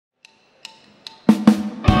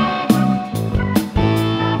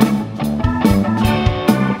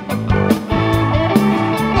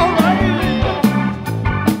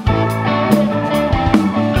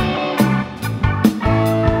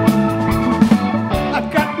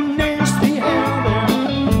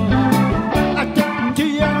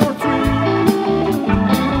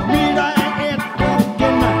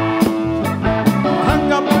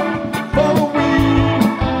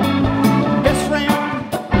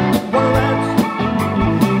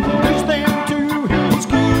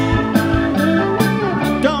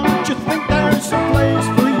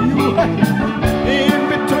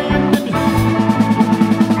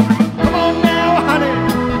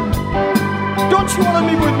Don't you wanna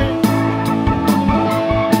live with me?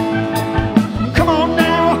 Come on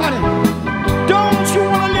now, honey. Don't you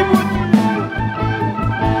wanna live with me?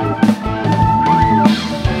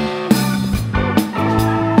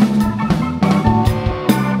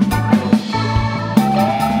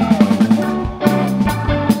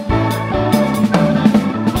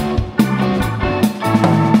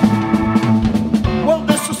 Well,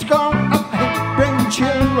 this is gonna bring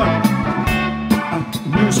children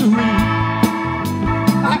misery.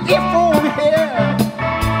 If on here,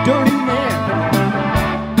 dirty man,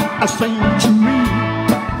 I sing to me.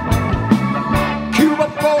 Cuba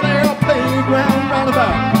for their playground round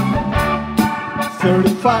about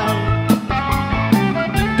 35.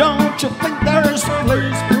 Don't you think there's a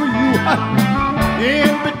place for you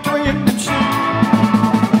in between the two?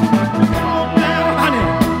 Come on now, honey,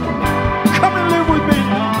 come and live with me.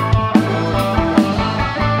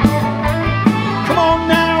 Come on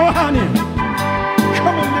now, honey,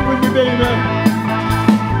 come and live with me, baby.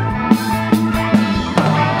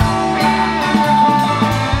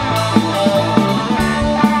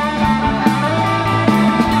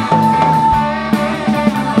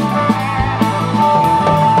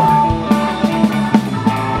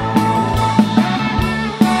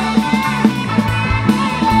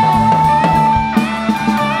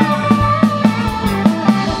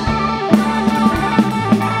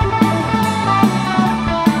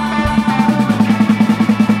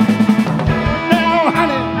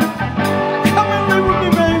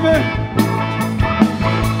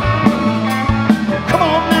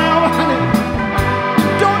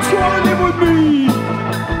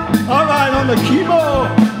 On the keyboard.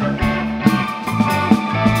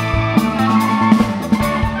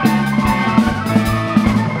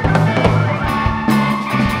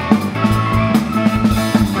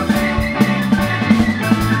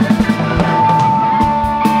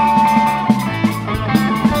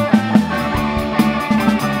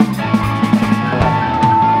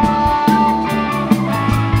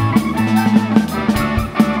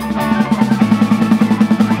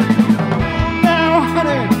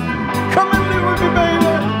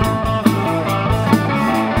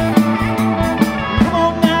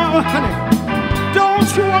 Don't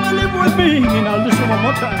you wanna live with me? Now listen one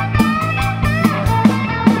more time.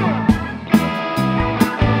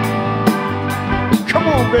 Come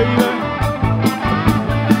on, baby.